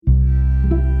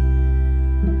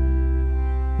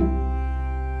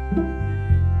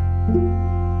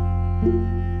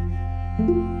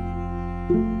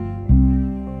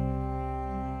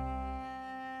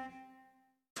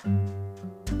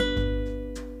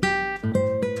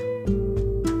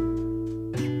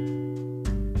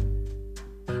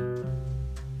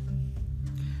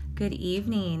Good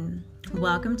evening.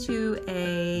 Welcome to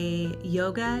a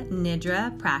Yoga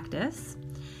Nidra practice.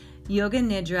 Yoga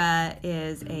Nidra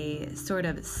is a sort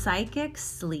of psychic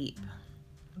sleep.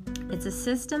 It's a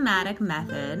systematic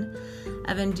method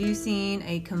of inducing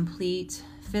a complete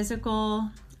physical,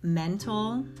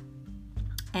 mental,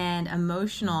 and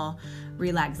emotional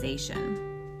relaxation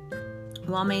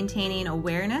while maintaining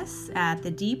awareness at the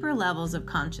deeper levels of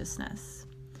consciousness.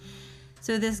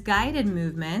 So this guided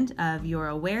movement of your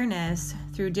awareness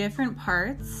through different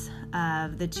parts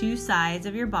of the two sides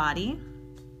of your body,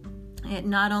 it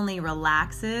not only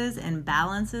relaxes and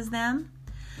balances them,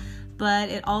 but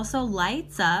it also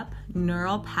lights up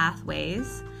neural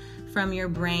pathways from your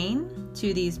brain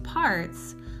to these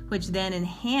parts, which then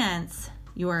enhance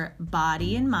your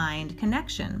body and mind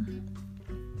connection.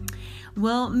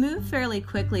 We'll move fairly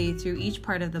quickly through each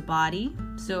part of the body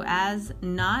so as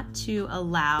not to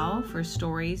allow for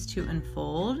stories to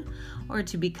unfold or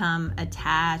to become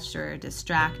attached or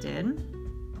distracted.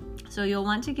 So you'll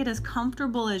want to get as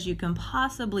comfortable as you can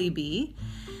possibly be,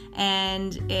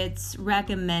 and it's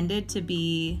recommended to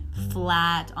be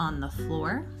flat on the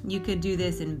floor. You could do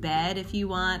this in bed if you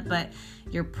want, but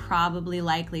you're probably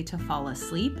likely to fall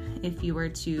asleep if you were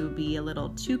to be a little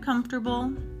too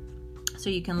comfortable. So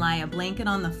you can lie a blanket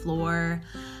on the floor.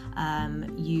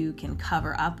 You can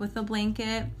cover up with a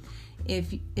blanket.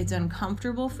 If it's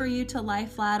uncomfortable for you to lie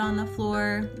flat on the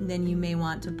floor, then you may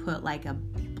want to put like a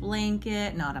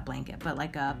blanket, not a blanket, but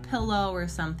like a pillow or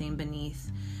something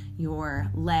beneath your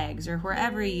legs or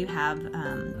wherever you have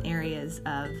areas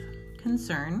of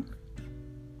concern.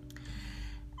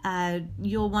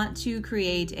 You'll want to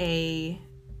create a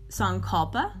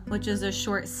Sankalpa, which is a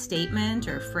short statement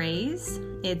or phrase.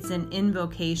 It's an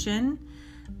invocation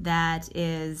that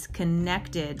is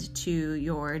connected to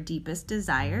your deepest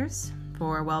desires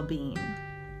for well-being.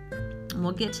 And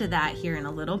we'll get to that here in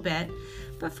a little bit,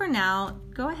 but for now,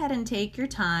 go ahead and take your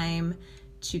time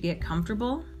to get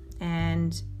comfortable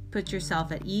and put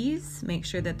yourself at ease. Make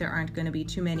sure that there aren't going to be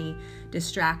too many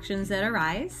distractions that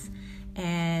arise,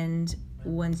 and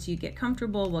once you get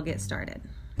comfortable, we'll get started.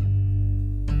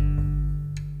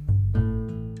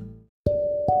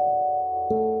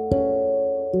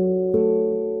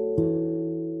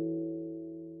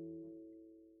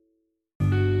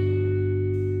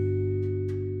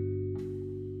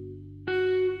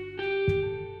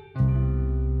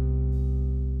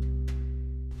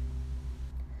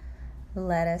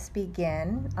 Let us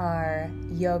begin our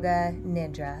Yoga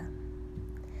Nidra.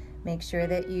 Make sure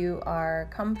that you are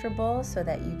comfortable so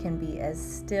that you can be as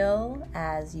still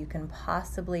as you can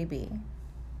possibly be.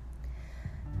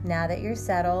 Now that you're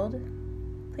settled,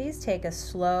 please take a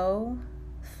slow,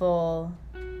 full,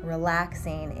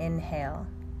 relaxing inhale.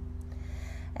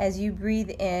 As you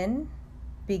breathe in,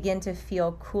 begin to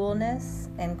feel coolness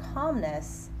and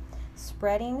calmness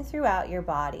spreading throughout your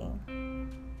body.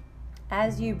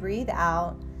 As you breathe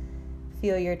out,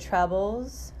 feel your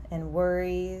troubles and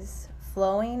worries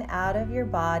flowing out of your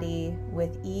body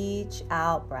with each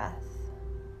out breath.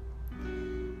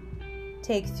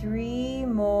 Take 3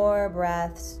 more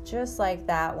breaths just like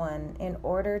that one in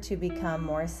order to become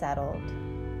more settled.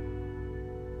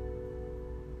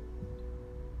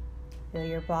 Feel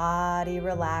your body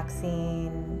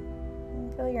relaxing,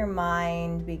 and feel your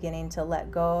mind beginning to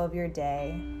let go of your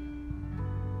day.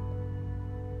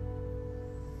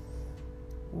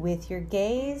 With your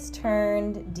gaze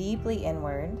turned deeply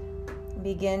inward,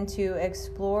 begin to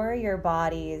explore your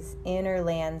body's inner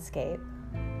landscape.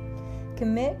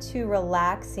 Commit to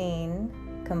relaxing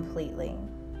completely.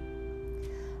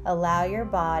 Allow your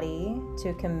body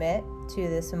to commit to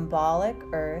the symbolic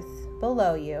earth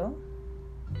below you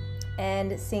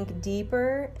and sink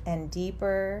deeper and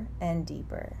deeper and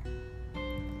deeper.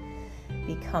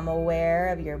 Become aware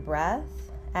of your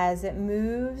breath as it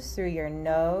moves through your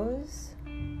nose,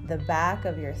 the back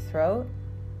of your throat,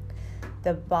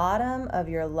 the bottom of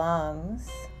your lungs,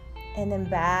 and then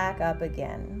back up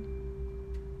again.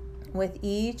 With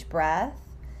each breath,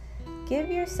 give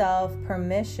yourself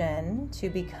permission to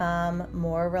become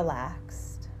more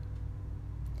relaxed.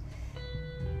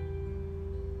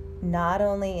 Not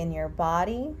only in your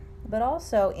body, but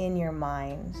also in your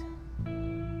mind.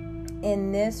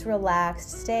 In this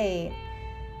relaxed state,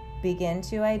 begin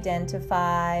to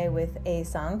identify with a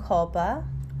Sankalpa,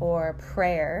 or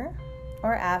prayer,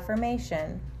 or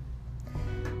affirmation.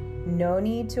 No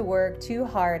need to work too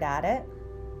hard at it.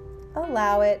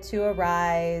 Allow it to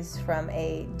arise from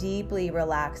a deeply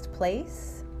relaxed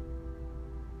place.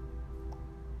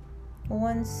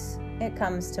 Once it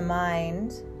comes to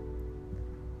mind,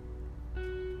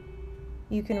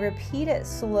 you can repeat it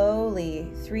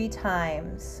slowly 3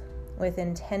 times with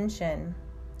intention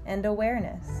and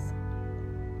awareness.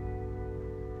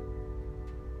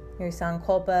 Your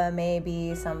Sankalpa may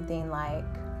be something like,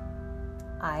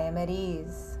 I am at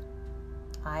ease,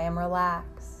 I am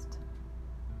relaxed,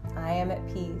 I am at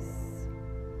peace.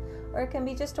 Or it can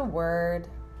be just a word,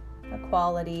 a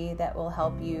quality that will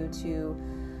help you to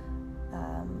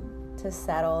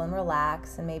settle and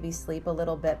relax and maybe sleep a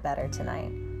little bit better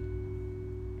tonight.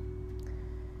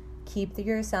 Keep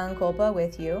your Sankalpa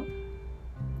with you.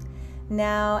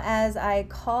 Now, as I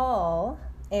call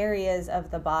areas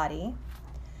of the body,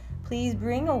 please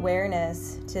bring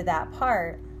awareness to that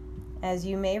part as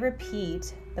you may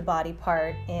repeat the body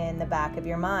part in the back of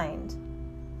your mind.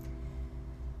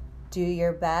 Do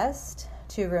your best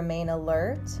to remain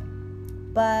alert,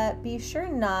 but be sure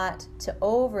not to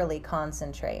overly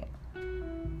concentrate.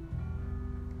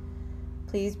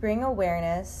 Please bring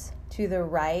awareness to the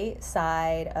right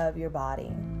side of your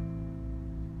body.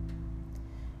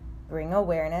 Bring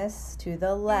awareness to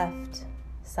the left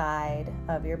side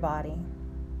of your body.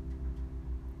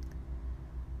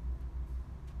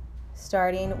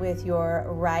 Starting with your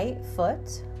right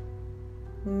foot,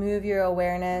 move your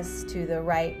awareness to the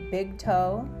right big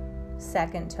toe,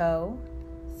 second toe,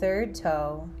 third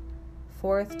toe,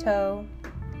 fourth toe,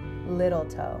 little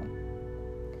toe.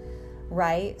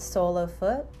 Right sole of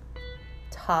foot,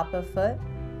 top of foot,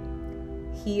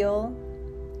 heel,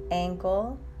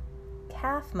 ankle,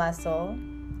 calf muscle,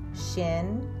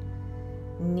 shin,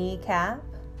 kneecap,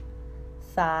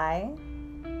 thigh,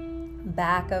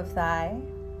 back of thigh,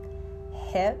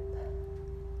 hip,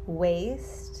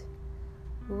 waist,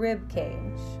 rib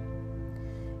cage.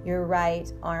 Your right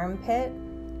armpit,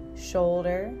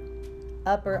 shoulder,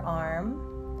 upper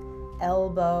arm,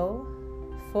 elbow,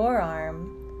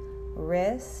 forearm,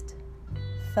 wrist,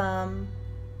 thumb,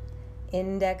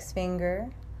 index finger,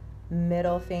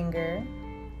 middle finger,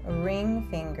 ring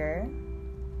finger,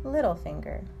 little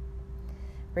finger.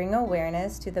 Bring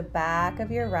awareness to the back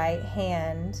of your right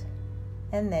hand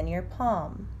and then your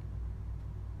palm.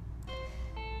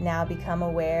 Now become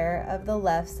aware of the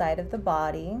left side of the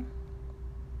body,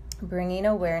 bringing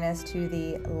awareness to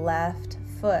the left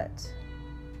foot,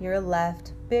 your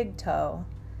left big toe,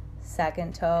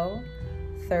 second toe,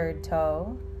 third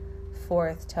toe,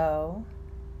 fourth toe,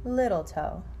 little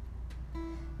toe.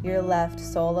 Your left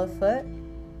sole of foot,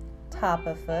 top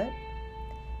of foot,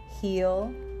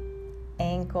 heel,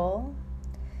 ankle,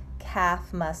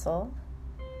 calf muscle,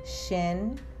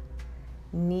 shin,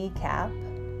 kneecap,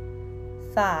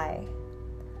 thigh,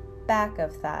 back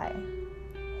of thigh,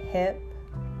 hip,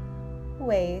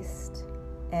 waist,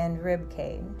 and rib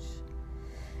cage.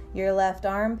 Your left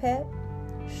armpit,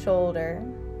 shoulder,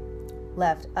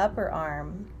 left upper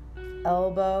arm,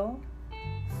 elbow,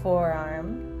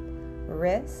 forearm,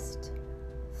 wrist,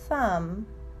 thumb,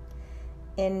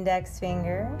 index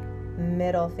finger,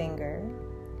 middle finger,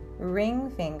 ring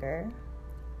finger,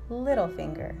 little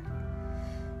finger.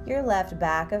 Your left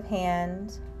back of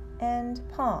hand and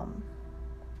palm.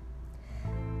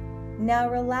 Now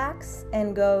relax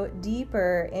and go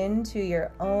deeper into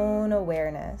your own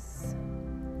awareness.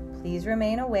 Please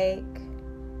remain awake.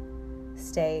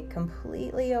 Stay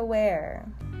completely aware.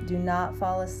 Do not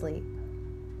fall asleep.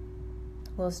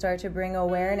 We'll start to bring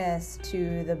awareness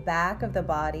to the back of the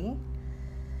body.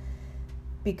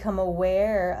 Become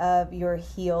aware of your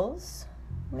heels.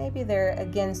 Maybe they're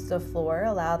against the floor.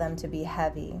 Allow them to be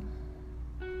heavy.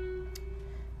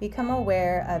 Become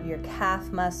aware of your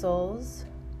calf muscles,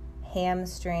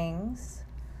 hamstrings,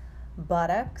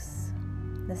 buttocks,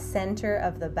 the center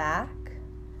of the back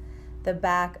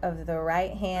of the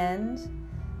right hand,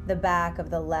 the back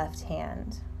of the left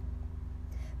hand,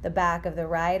 the back of the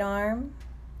right arm,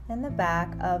 and the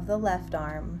back of the left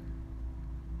arm,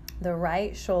 the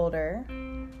right shoulder,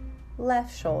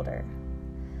 left shoulder,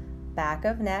 back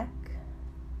of neck,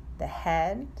 the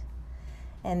head,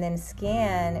 and then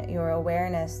scan your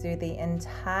awareness through the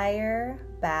entire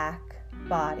back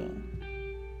body.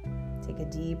 Take a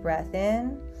deep breath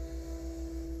in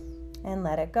and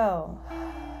let it go.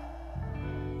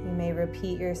 You may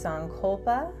repeat your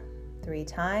Sankalpa 3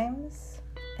 times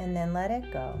and then let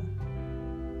it go.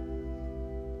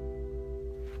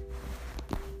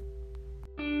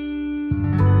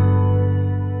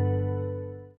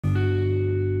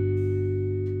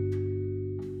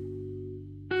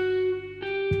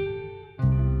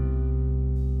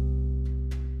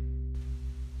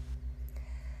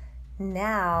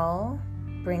 Now,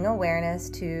 bring awareness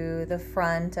to the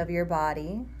front of your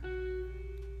body,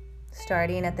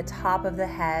 starting at the top of the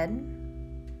head,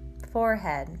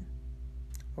 forehead,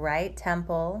 right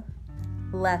temple,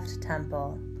 left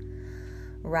temple,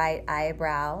 right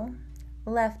eyebrow,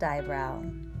 left eyebrow,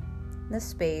 the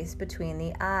space between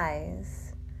the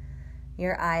eyes,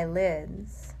 your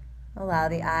eyelids. Allow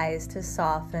the eyes to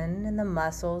soften and the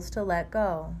muscles to let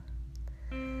go.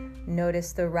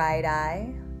 Notice the right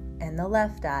eye and the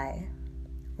left eye,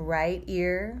 right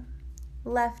ear,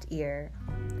 left ear,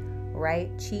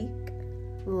 right cheek,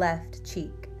 left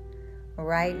cheek,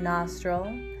 right nostril,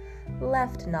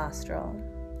 left nostril,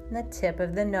 the tip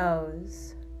of the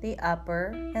nose, the upper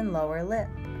and lower lip,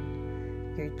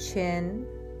 your chin,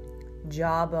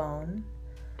 jawbone,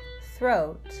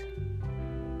 throat,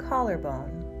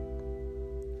 collarbone,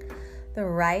 the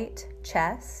right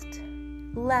chest,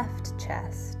 left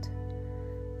chest,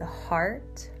 the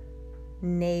heart,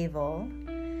 navel,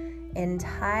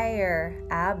 entire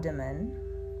abdomen,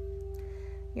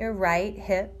 your right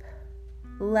hip,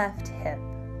 left hip,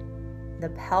 the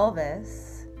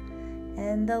pelvis,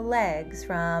 and the legs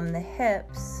from the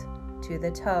hips to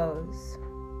the toes.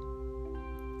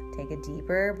 Take a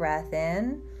deeper breath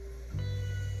in.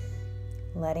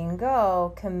 Letting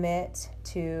go, commit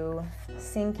to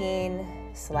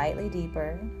sinking slightly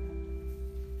deeper.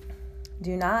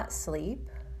 Do not sleep.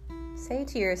 Say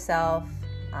to yourself,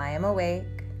 I am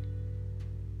awake.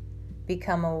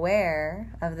 Become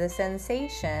aware of the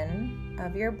sensation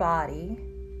of your body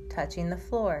touching the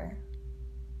floor.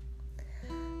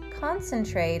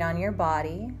 Concentrate on your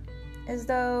body as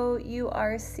though you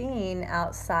are seeing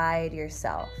outside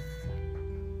yourself.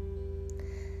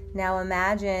 Now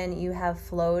imagine you have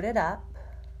floated up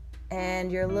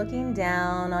and you're looking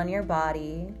down on your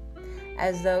body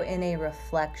as though in a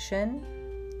reflection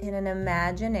in an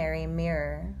imaginary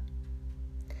mirror.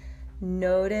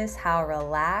 Notice how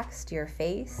relaxed your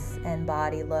face and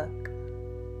body look.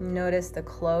 Notice the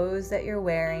clothes that you're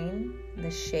wearing,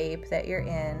 the shape that you're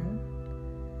in.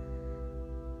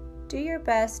 Do your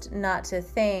best not to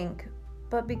think,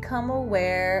 but become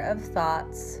aware of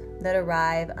thoughts that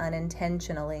arrive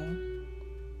unintentionally.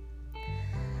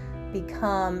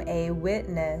 Become a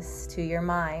witness to your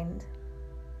mind.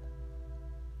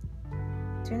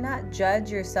 Do not judge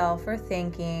yourself for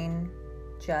thinking,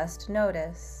 just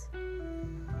notice.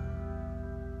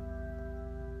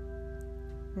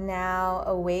 Now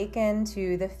awaken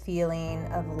to the feeling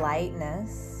of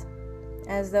lightness,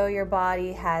 as though your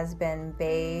body has been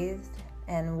bathed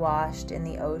and washed in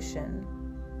the ocean.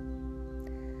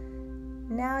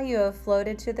 Now you have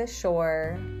floated to the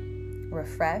shore,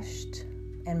 refreshed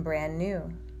and brand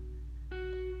new.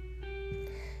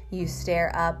 You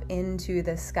stare up into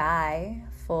the sky,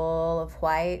 full of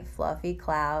white, fluffy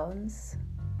clouds.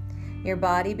 Your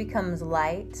body becomes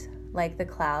light, like the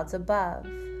clouds above.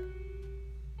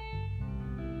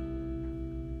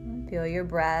 Feel your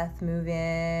breath move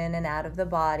in and out of the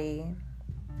body.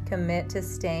 Commit to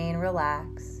staying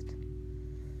relaxed.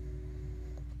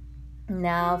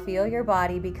 Now feel your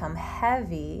body become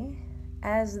heavy,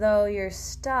 as though you're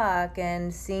stuck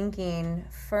and sinking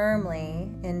firmly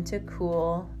into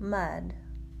cool mud.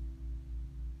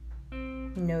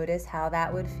 Notice how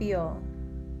that would feel.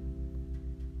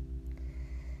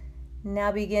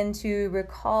 Now begin to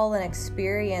recall an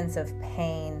experience of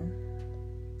pain,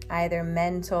 either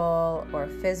mental or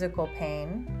physical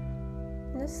pain.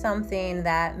 Something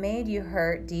that made you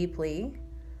hurt deeply,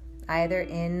 either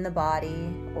in the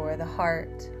body or the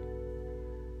heart.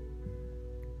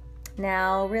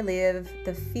 Now relive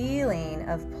the feeling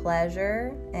of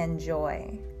pleasure and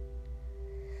joy.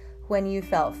 When you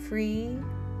felt free,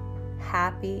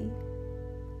 happy,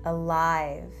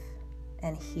 alive,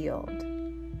 and healed.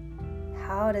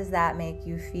 How does that make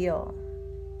you feel?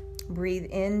 Breathe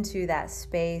into that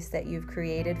space that you've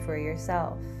created for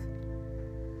yourself.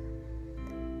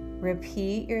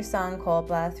 Repeat your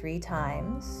Sankalpa 3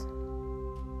 times.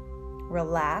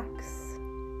 Relax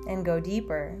and go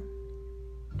deeper.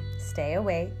 Stay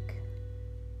awake.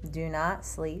 Do not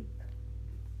sleep.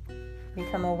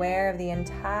 Become aware of the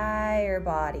entire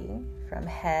body, from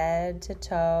head to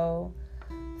toe,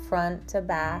 front to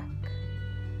back,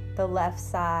 the left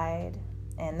side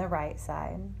and the right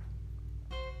side.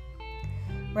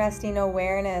 Resting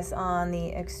awareness on the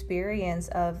experience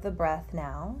of the breath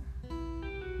now.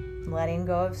 Letting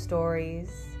go of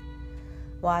stories,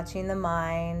 watching the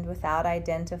mind without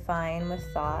identifying with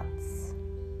thoughts,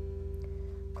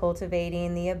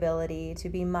 cultivating the ability to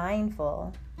be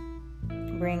mindful,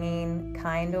 bringing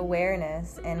kind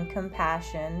awareness and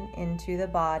compassion into the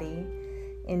body,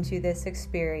 into this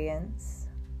experience.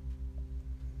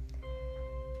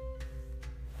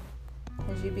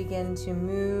 As you begin to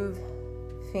move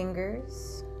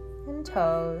fingers and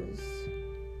toes,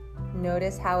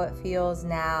 notice how it feels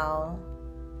now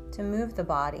to move the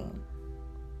body.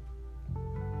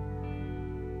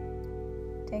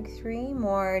 Take 3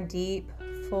 more deep,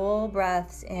 full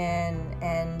breaths in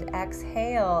and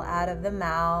exhale out of the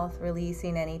mouth,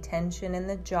 releasing any tension in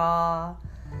the jaw,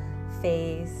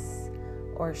 face,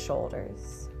 or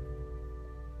shoulders.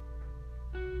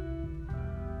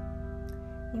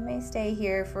 You may stay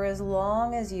here for as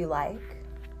long as you like.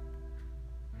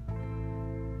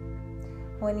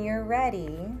 When you're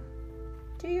ready,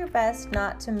 do your best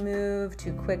not to move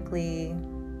too quickly,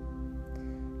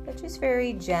 but just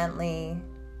very gently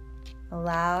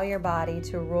allow your body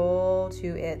to roll to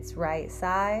its right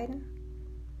side,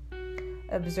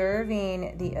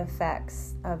 observing the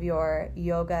effects of your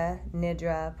Yoga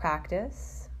Nidra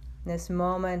practice, this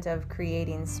moment of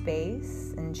creating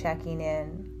space and checking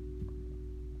in.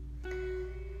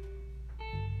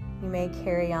 You may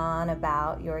carry on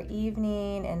about your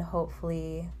evening and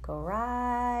hopefully go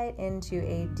right into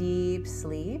a deep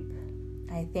sleep.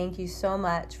 I thank you so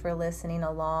much for listening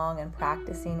along and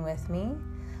practicing with me.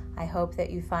 I hope that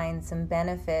you find some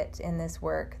benefit in this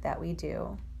work that we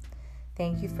do.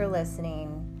 Thank you for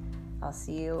listening. I'll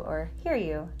see you or hear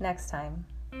you next time.